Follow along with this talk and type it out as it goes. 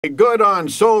Good on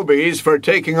Sobeys for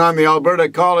taking on the Alberta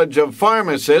College of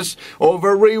Pharmacists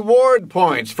over reward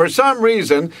points. For some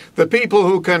reason, the people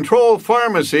who control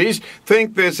pharmacies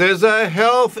think this is a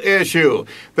health issue.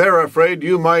 They're afraid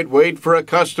you might wait for a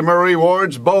customer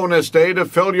rewards bonus day to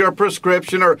fill your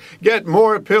prescription or get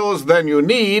more pills than you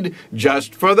need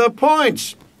just for the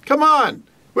points. Come on,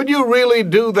 would you really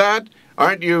do that?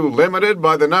 Aren't you limited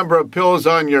by the number of pills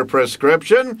on your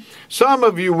prescription? Some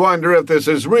of you wonder if this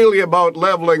is really about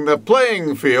leveling the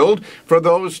playing field for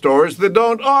those stores that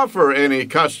don't offer any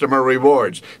customer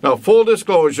rewards. Now, full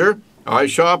disclosure, I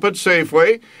shop at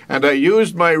Safeway, and I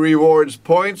used my rewards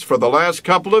points for the last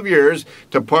couple of years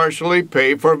to partially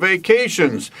pay for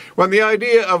vacations. When the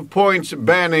idea of points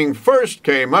banning first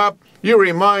came up, you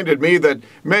reminded me that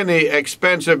many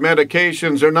expensive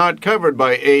medications are not covered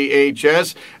by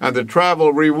AHS, and the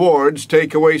travel rewards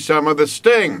take away some of the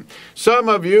sting. Some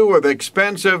of you with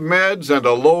expensive meds and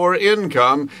a lower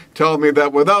income tell me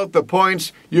that without the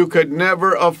points, you could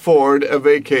never afford a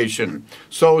vacation.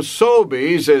 So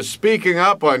Sobeys is speaking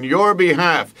up on your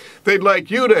behalf. They'd like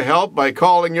you to help by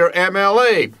calling your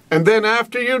MLA. And then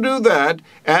after you do that,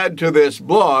 add to this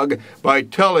blog by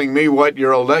telling me what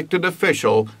your elected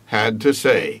official had to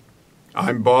say.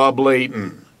 I'm Bob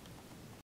Layton.